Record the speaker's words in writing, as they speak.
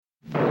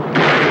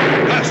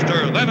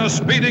than a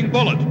speeding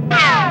bullet. More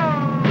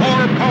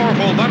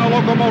powerful than a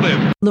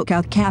locomotive. Look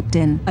out,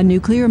 Captain. A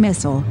nuclear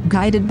missile,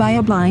 guided by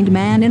a blind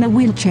man in a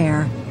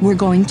wheelchair. We're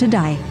going to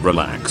die.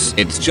 Relax.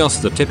 It's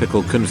just the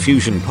Typical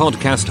Confusion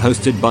podcast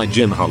hosted by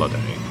Jim Holiday.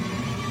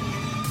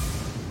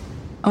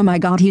 Oh my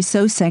god, he's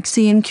so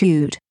sexy and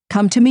cute.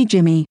 Come to me,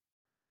 Jimmy.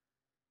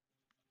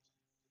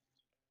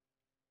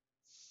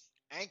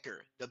 Anchor,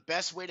 the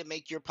best way to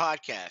make your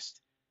podcast.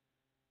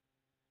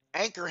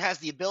 Anchor has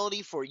the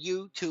ability for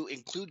you to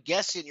include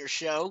guests in your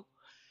show.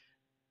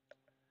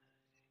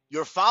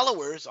 Your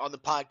followers on the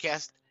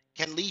podcast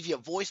can leave you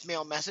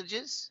voicemail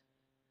messages,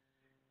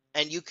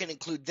 and you can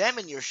include them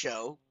in your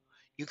show.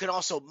 You can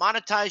also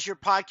monetize your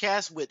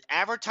podcast with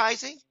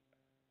advertising.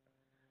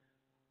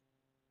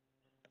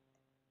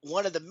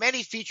 One of the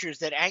many features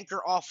that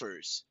Anchor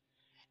offers,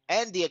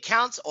 and the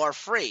accounts are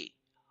free.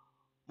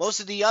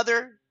 Most of the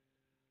other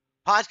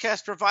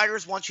podcast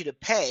providers want you to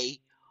pay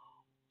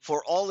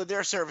for all of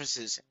their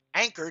services.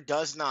 Anchor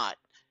does not.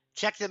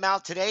 Check them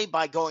out today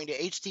by going to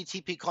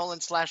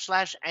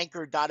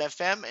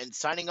http://anchor.fm and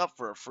signing up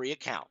for a free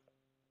account.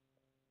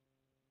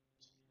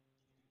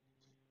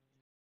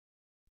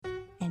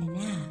 And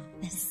now,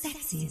 the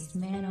sexiest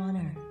man on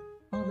earth,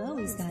 although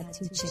he's got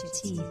two chipped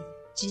teeth,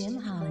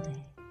 Jim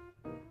Holiday.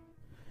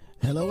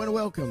 Hello and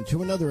welcome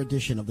to another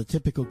edition of the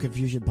Typical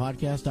Confusion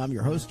Podcast. I'm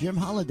your host, Jim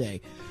Holiday.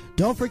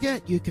 Don't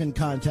forget, you can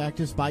contact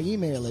us by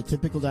email at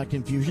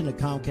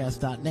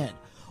typical.confusion@comcast.net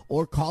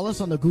or call us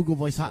on the Google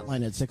Voice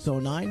hotline at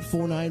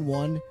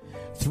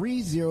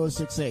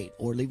 609-491-3068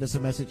 or leave us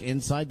a message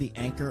inside the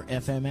Anchor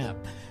FM app.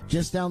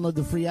 Just download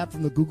the free app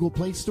from the Google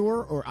Play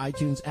Store or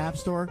iTunes App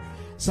Store.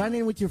 Sign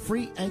in with your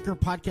free Anchor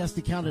podcast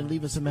account and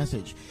leave us a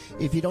message.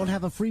 If you don't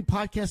have a free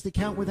podcast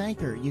account with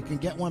Anchor, you can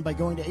get one by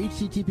going to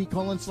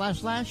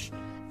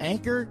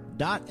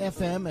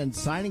http://anchor.fm and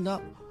signing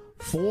up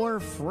for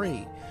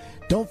free.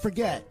 Don't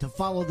forget to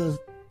follow the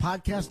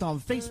podcast on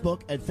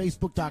Facebook at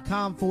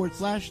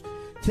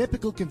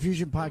facebook.com/Typical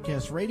Confusion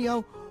Podcast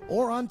Radio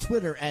or on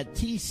Twitter at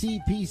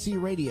TCPC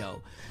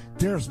Radio.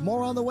 There's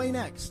more on the way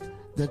next.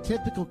 The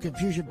Typical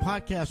Confusion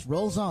Podcast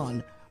rolls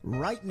on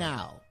right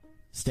now.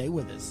 Stay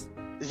with us.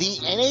 The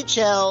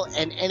NHL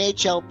and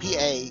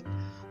NHLPA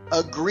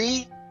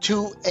agreed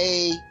to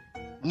a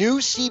new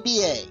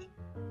CBA,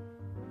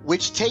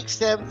 which takes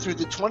them through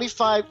the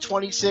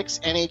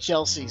 25-26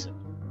 NHL season.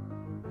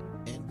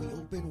 And we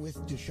open with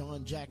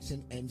Deshaun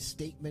Jackson and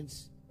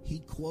statements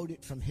he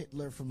quoted from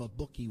Hitler from a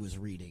book he was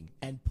reading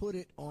and put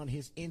it on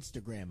his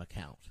Instagram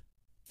account.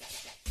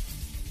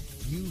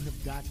 You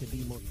have got to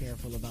be more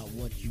careful about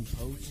what you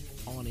post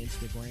on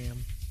Instagram.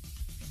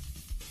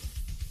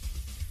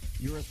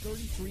 You're a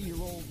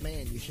 33-year-old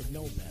man. You should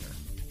know better.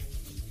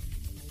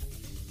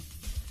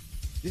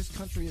 This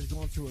country is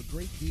going through a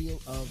great deal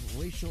of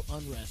racial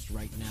unrest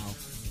right now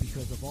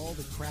because of all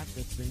the crap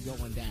that's been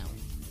going down.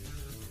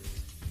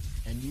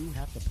 And you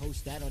have to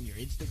post that on your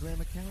Instagram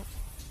account?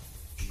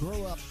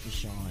 Grow up,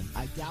 Deshaun.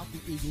 I doubt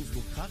the Eagles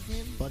will cut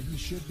him, but he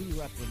should be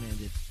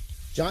reprimanded.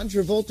 John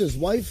Travolta's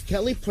wife,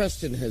 Kelly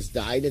Preston, has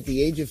died at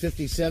the age of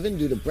 57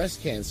 due to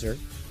breast cancer.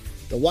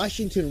 The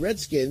Washington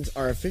Redskins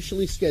are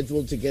officially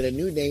scheduled to get a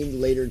new name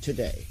later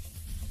today.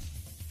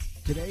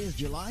 Today is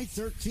July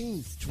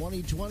 13th,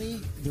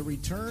 2020, the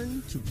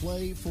return to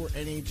play for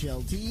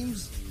NHL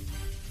teams,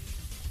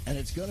 and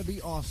it's going to be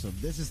awesome.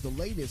 This is the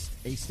latest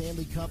a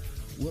Stanley Cup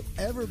will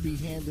ever be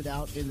handed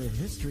out in the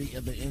history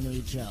of the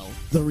NHL.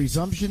 The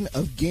resumption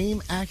of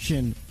game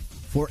action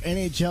for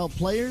NHL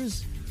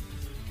players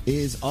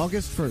is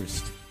August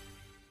 1st.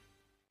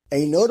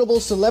 A notable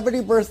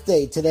celebrity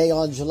birthday today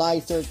on July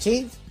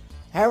 13th.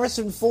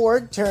 Harrison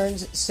Ford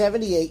turns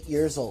 78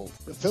 years old.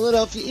 The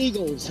Philadelphia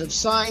Eagles have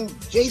signed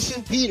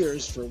Jason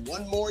Peters for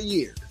one more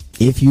year.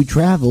 If you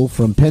travel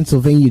from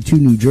Pennsylvania to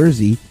New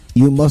Jersey,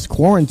 you must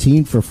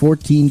quarantine for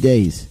 14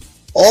 days.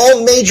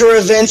 All major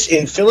events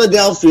in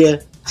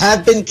Philadelphia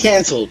have been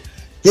canceled.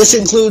 This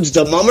includes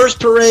the Mummers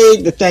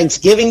Parade, the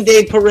Thanksgiving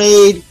Day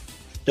Parade,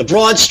 the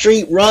Broad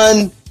Street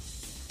Run,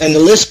 and the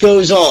list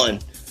goes on.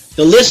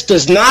 The list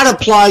does not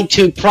apply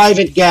to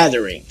private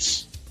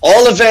gatherings.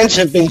 All events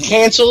have been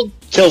canceled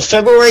till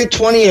February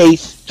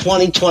 28th,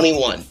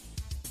 2021.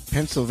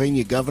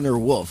 Pennsylvania Governor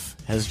Wolf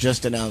has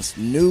just announced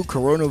new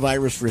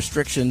coronavirus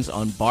restrictions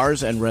on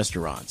bars and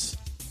restaurants.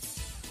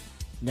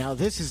 Now,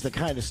 this is the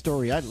kind of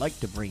story I'd like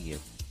to bring you.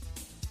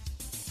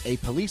 A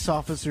police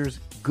officer's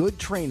good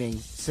training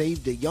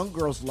saved a young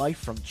girl's life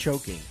from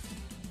choking,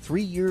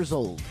 3 years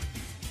old,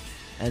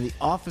 and the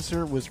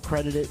officer was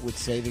credited with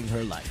saving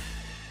her life.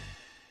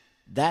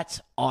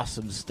 That's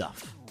awesome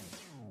stuff.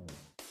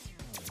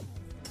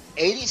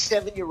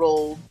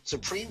 87-year-old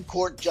Supreme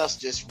Court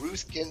Justice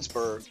Ruth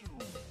Ginsburg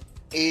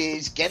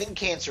is getting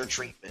cancer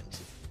treatment.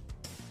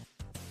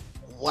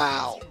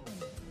 Wow.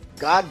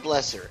 God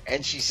bless her.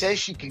 And she says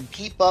she can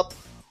keep up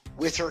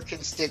with her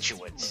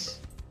constituents.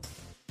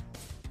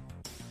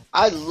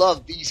 I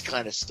love these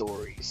kind of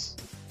stories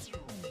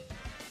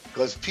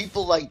because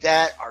people like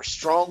that are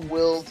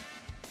strong-willed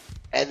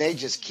and they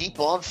just keep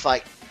on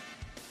fighting.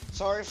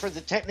 Sorry for the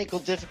technical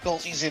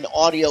difficulties in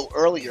audio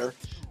earlier.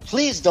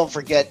 Please don't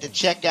forget to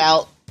check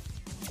out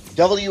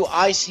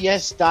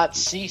WICS.cc.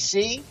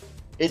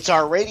 It's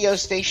our radio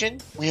station.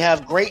 We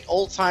have great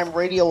old-time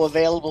radio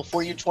available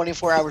for you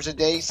 24 hours a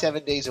day,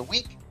 7 days a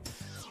week.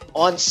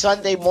 On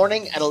Sunday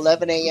morning at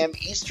 11 a.m.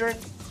 Eastern,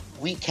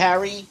 we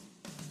carry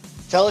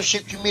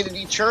Fellowship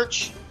Community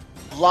Church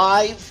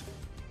live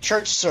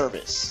church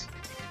service.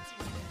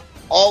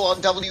 All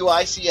on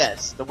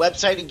WICS. The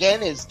website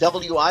again is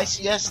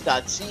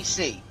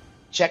WICS.cc.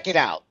 Check it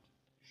out.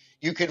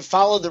 You can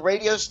follow the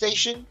radio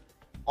station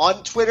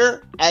on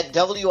Twitter at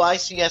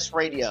WICS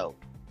Radio.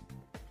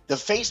 The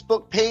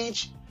Facebook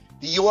page,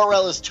 the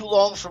URL is too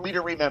long for me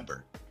to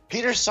remember.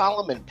 Peter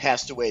Solomon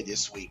passed away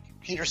this week.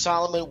 Peter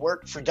Solomon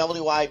worked for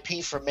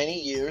WIP for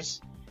many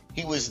years.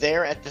 He was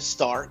there at the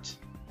start.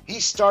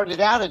 He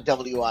started out at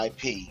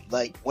WIP,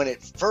 like when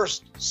it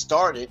first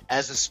started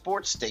as a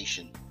sports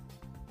station.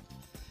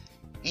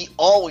 He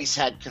always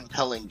had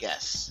compelling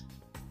guests.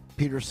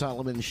 Peter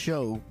Solomon's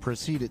show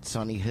preceded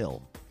Sonny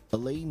Hill.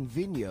 Elaine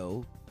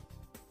Vigneault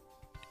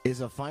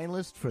is a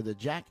finalist for the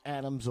Jack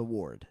Adams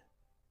Award.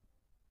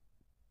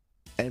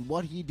 And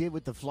what he did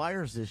with the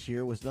Flyers this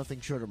year was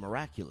nothing short of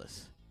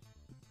miraculous.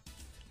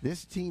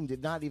 This team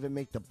did not even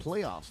make the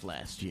playoffs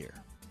last year.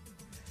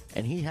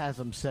 And he has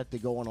them set to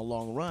go on a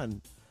long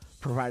run,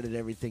 provided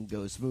everything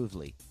goes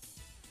smoothly.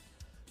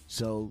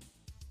 So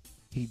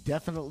he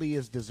definitely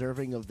is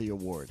deserving of the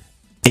award.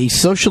 A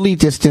socially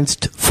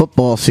distanced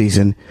football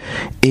season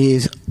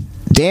is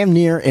damn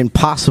near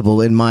impossible,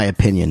 in my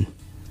opinion.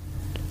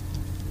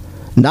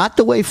 Not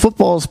the way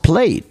football's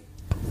played.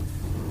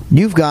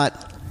 You've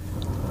got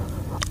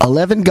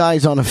 11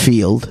 guys on a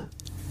field,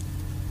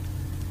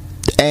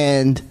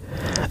 and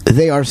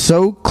they are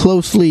so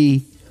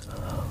closely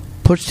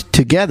pushed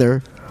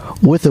together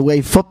with the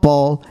way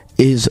football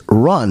is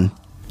run.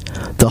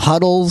 The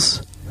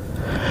huddles,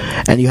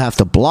 and you have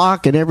to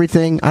block and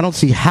everything. I don't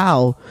see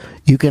how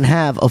you can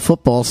have a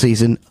football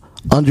season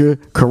under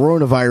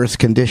coronavirus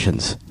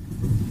conditions.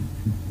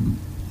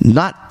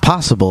 Not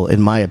possible,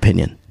 in my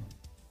opinion.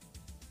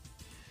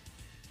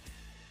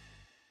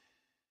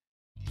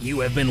 You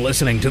have been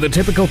listening to the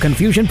Typical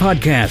Confusion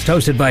Podcast,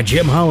 hosted by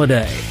Jim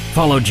Holiday.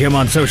 Follow Jim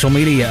on social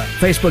media,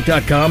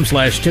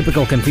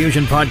 Facebook.com/Typical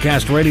Confusion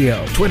Podcast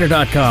Radio,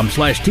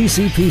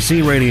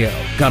 Twitter.com/TCPC Radio.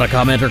 Got a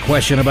comment or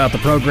question about the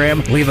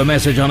program? Leave a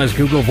message on his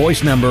Google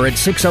Voice number at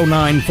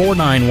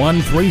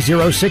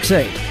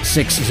 609-491-3068,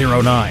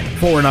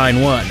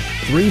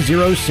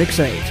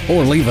 609-491-3068,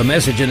 or leave a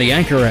message in the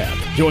Anchor app.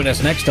 Join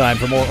us next time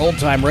for more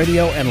old-time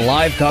radio and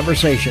live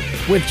conversation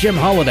with Jim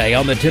Holiday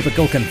on the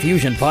Typical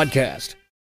Confusion Podcast.